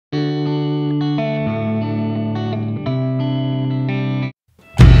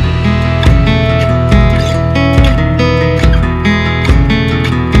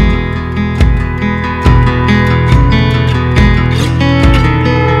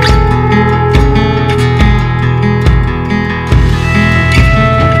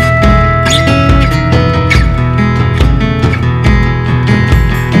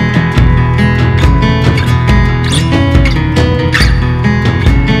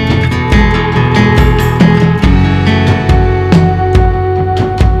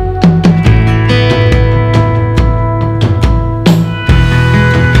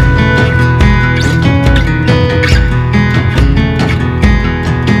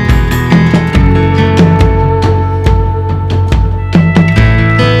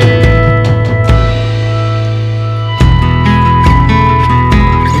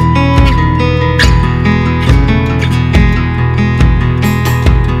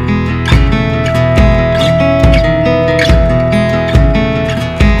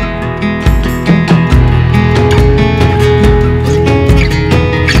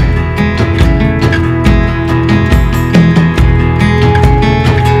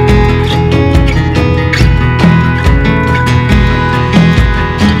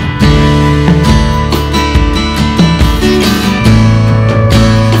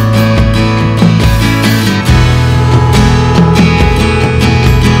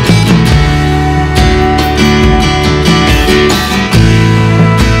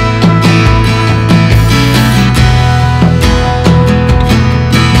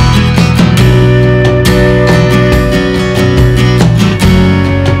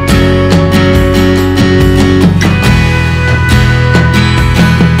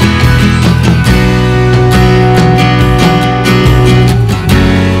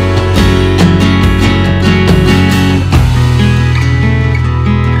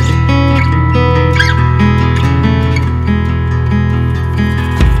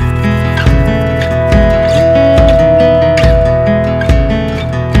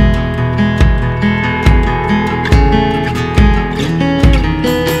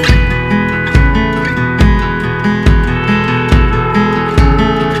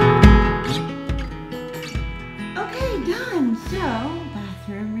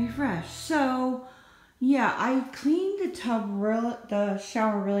the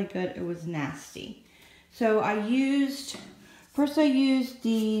shower really good. It was nasty. So I used, first I used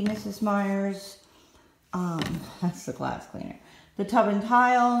the Mrs. Meyer's, that's the glass cleaner, the tub and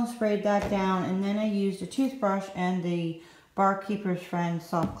tile, sprayed that down, and then I used a toothbrush and the Barkeeper's Friend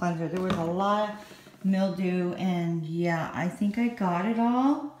soft cleanser. There was a lot of mildew, and yeah, I think I got it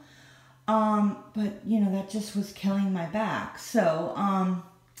all. But you know, that just was killing my back. So,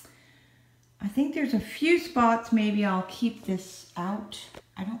 I think there's a few spots, maybe I'll keep this out.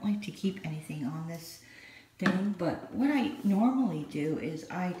 I don't like to keep anything on this thing, but what I normally do is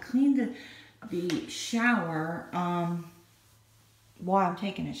I clean the shower, while I'm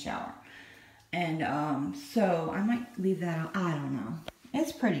taking a shower. And, so I might leave that out. I don't know.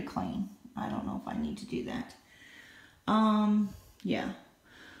 It's pretty clean. I don't know if I need to do that. Yeah.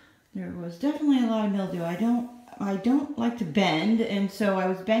 There was definitely a lot of mildew. I don't like to bend, and so I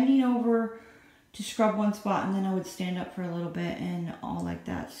was bending over to scrub one spot, and then I would stand up for a little bit and all like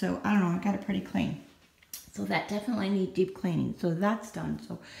that. So I don't know, I got it pretty clean. So that definitely needs deep cleaning. So that's done.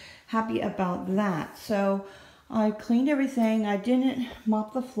 So happy about that. So I cleaned everything. I didn't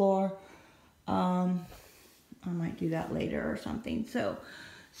mop the floor. I might do that later or something.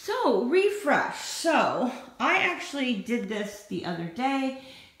 So refresh. So I actually did this the other day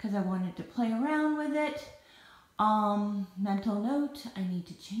because I wanted to play around with it. Mental note, I need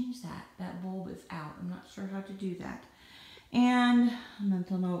to change that. That bulb is out. I'm not sure how to do that. And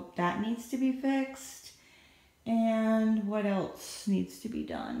mental note, that needs to be fixed. And what else needs to be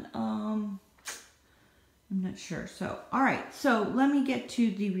done? I'm not sure. So, all right. So let me get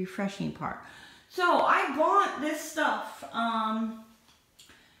to the refreshing part. So I bought this stuff,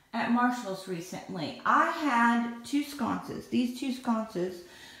 at Marshall's recently. I had two sconces. These two sconces,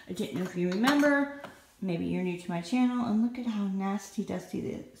 I didn't know if you remember. Maybe you're new to my channel, and look at how nasty dusty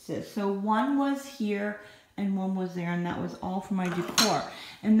this is. So one was here and one was there, and that was all for my decor.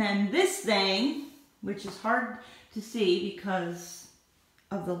 And then this thing, which is hard to see because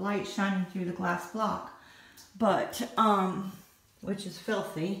of the light shining through the glass block, but which is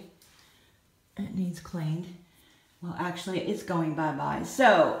filthy. It needs cleaned. Well, actually, it's going bye-bye.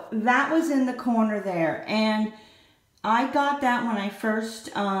 So that was in the corner there, and I got that when I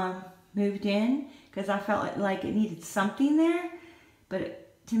first moved in, because I felt like it needed something there, but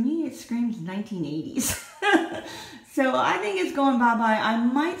to me it screams 1980s. So I think it's going bye-bye. I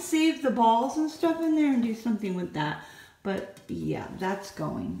might save the balls and stuff in there and do something with that, but yeah, that's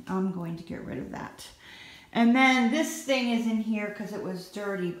going. I'm going to get rid of that. And then this thing is in here because it was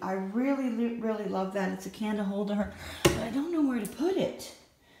dirty. I really, really love that. It's a candle holder, but I don't know where to put it.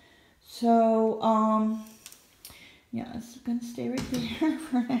 So, yeah, it's gonna stay right there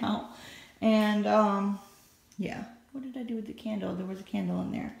for now. And, yeah, what did I do with the candle? There was a candle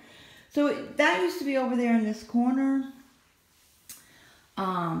in there. So that used to be over there in this corner.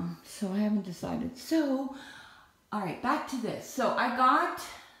 So I haven't decided. So, all right, back to this. So I got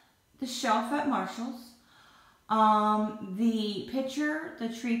the shelf at Marshall's. The picture, the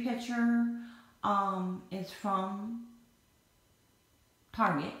tree picture, is from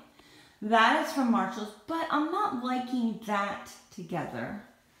Target. That is from Marshall's, but I'm not liking that together.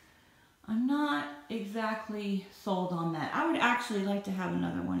 I'm not exactly sold on that. I would actually like to have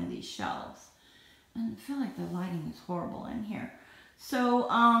another one of these shelves. And I feel like the lighting is horrible in here. So,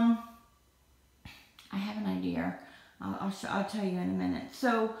 I have an idea. I'll tell you in a minute.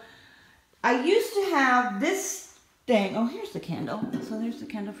 So, I used to have this thing. Oh, here's the candle. So, there's the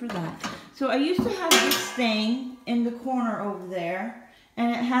candle for that. So, I used to have this thing in the corner over there. And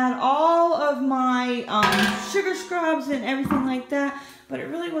it had all of my sugar scrubs and everything like that. But it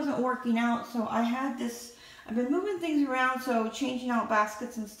really wasn't working out. So, I had this. I've been moving things around. So, changing out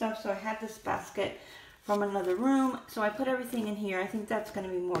baskets and stuff. So, I had this basket from another room. So, I put everything in here. I think that's going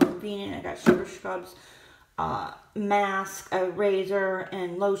to be more convenient. I got sugar scrubs, mask, a razor,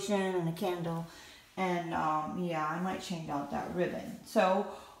 and lotion, and a candle. And yeah, I might change out that ribbon. So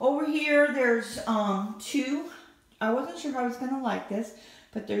over here there's two. I wasn't sure how I was gonna like this,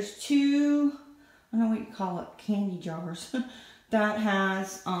 but there's two, I don't know what you call it, candy jars that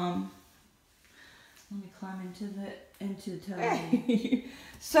has let me climb into the television.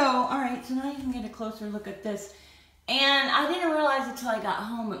 So all right, so now you can get a closer look at this. And I didn't realize until I got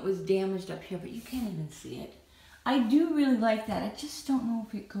home it was damaged up here, but you can't even see it. I do really like that. I just don't know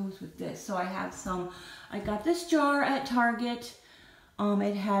if it goes with this. So I have some, I got this jar at Target.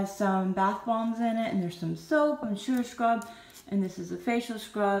 It has some bath bombs in it, and there's some soap and sugar scrub, and this is a facial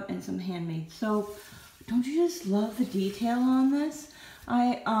scrub and some handmade soap. Don't you just love the detail on this?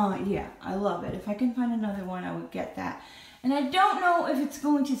 Yeah, I love it. If I can find another one, I would get that. And I don't know if it's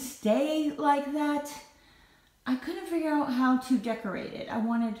going to stay like that. I couldn't figure out how to decorate it. I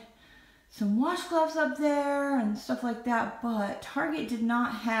wanted some washcloths up there and stuff like that, but Target did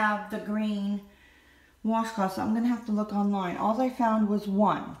not have the green washcloth, so I'm gonna have to look online. All I found was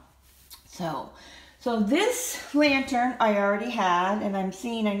one. So this lantern I already had, and I'm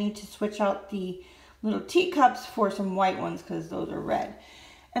seeing I need to switch out the little teacups for some white ones because those are red.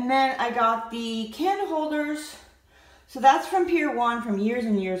 And then I got the candle holders. So that's from Pier 1 from years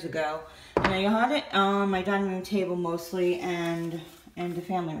and years ago. And I got it on my dining room table mostly and the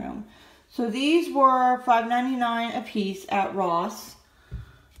family room. So these were $5.99 a piece at Ross.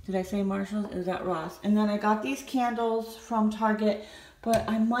 Did I say Marshall's? It was at Ross. And then I got these candles from Target, but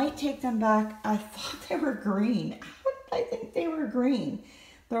I might take them back. I thought they were green. How did I think they were green?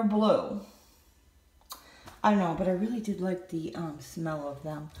 They're blue. I don't know, but I really did like the smell of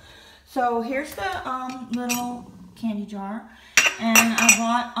them. So here's the little candy jar. And I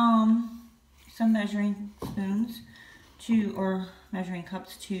bought some measuring spoons or measuring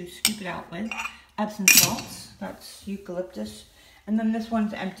cups to scoop it out with. Epsom salts, that's eucalyptus. And then this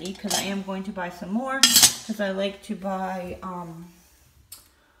one's empty because I am going to buy some more because I like to buy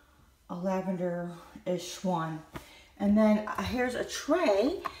a lavender-ish one. And then here's a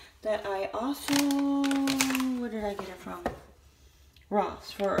tray that I also, where did I get it from?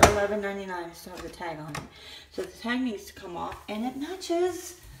 Ross for $11.99. I still have the tag on it. So the tag needs to come off and it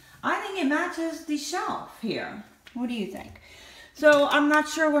matches, I think it matches the shelf here. What do you think? So I'm not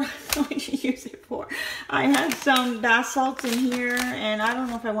sure what I'm going to use it for. I have some bath salts in here and I don't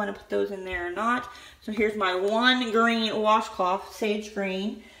know if I want to put those in there or not. So here's my one green washcloth, sage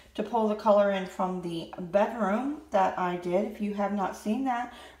green, to pull the color in from the bedroom that I did. If you have not seen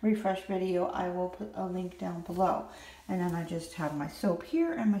that refresh video, I will put a link down below. And then I just have my soap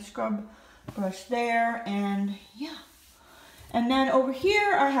here and my scrub brush there, and yeah. And then over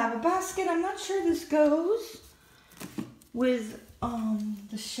here I have a basket. I'm not sure this goes with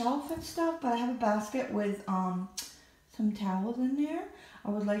the shelf and stuff, but I have a basket with some towels in there. I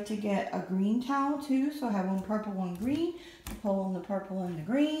would like to get a green towel too, so I have one purple, one green, to pull on the purple and the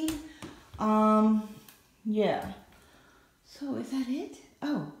green. Yeah. So is that it?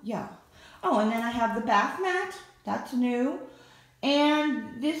 Oh, yeah. Oh, and then I have the bath mat. That's new.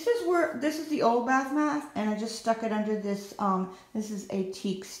 And this is the old bath mat, and I just stuck it under this, this is a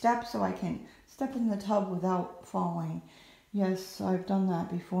teak step, so I can step in the tub without falling. Yes, I've done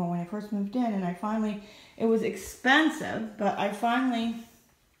that before when I first moved in, and it was expensive, but I finally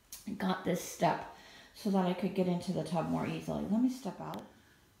got this step so that I could get into the tub more easily. Let me step out.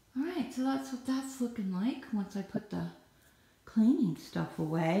 All right, so that's what that's looking like once I put the cleaning stuff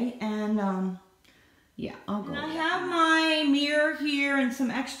away, and yeah, I'll go. And I have my mirror here and some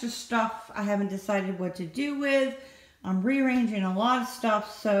extra stuff I haven't decided what to do with. I'm rearranging a lot of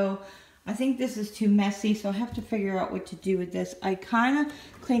stuff, so I think this is too messy, so I have to figure out what to do with this. I kind of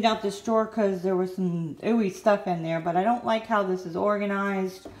cleaned out this drawer because there was some ooey stuff in there, but I don't like how this is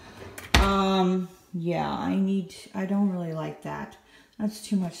organized. Yeah, I don't really like that. That's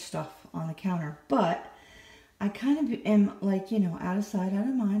too much stuff on the counter, but I kind of am like, you know, out of sight, out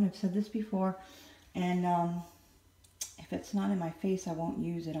of mind. I've said this before, and if it's not in my face, I won't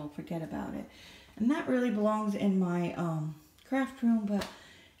use it. I'll forget about it. And that really belongs in my craft room, but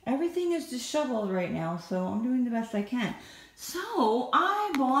everything is disheveled right now, so I'm doing the best I can. So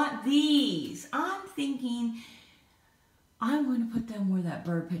I bought these. I'm thinking I'm going to put them where that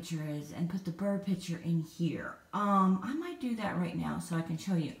bird picture is and put the bird picture in here. I might do that right now so I can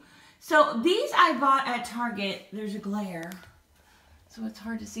show you. So these I bought at Target. There's a glare, so it's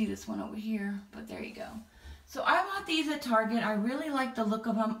hard to see this one over here, but there you go. So I bought these at Target. I really like the look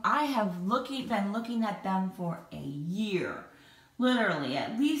of them. I have been looking at them for a year. Literally,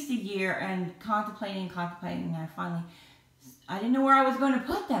 at least a year, and contemplating, and I didn't know where I was going to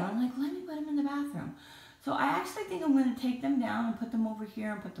put them. I'm like, let me put them in the bathroom. So I actually think I'm going to take them down and put them over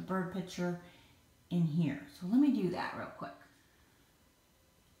here and put the bird picture in here. So let me do that real quick.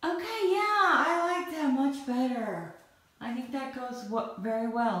 Okay, yeah, I like that much better. I think that goes very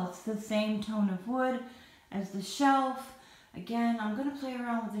well. It's the same tone of wood as the shelf. Again, I'm going to play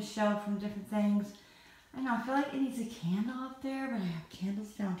around with the shelf from different things. I know, I feel like it needs a candle up there, but I have candles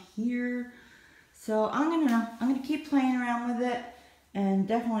down here. So I'm gonna keep playing around with it, and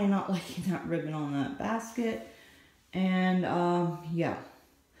definitely not liking that ribbon on that basket. And yeah.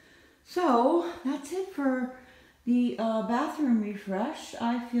 So that's it for the bathroom refresh.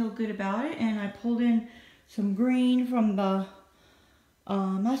 I feel good about it, and I pulled in some green from the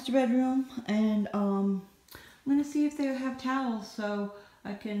master bedroom, and I'm gonna see if they have towels so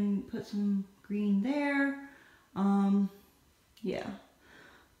I can put some green there. Yeah.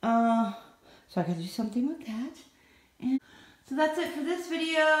 So I gotta do something with that. And so that's it for this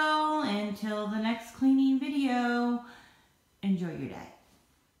video. Until the next cleaning video, enjoy your day.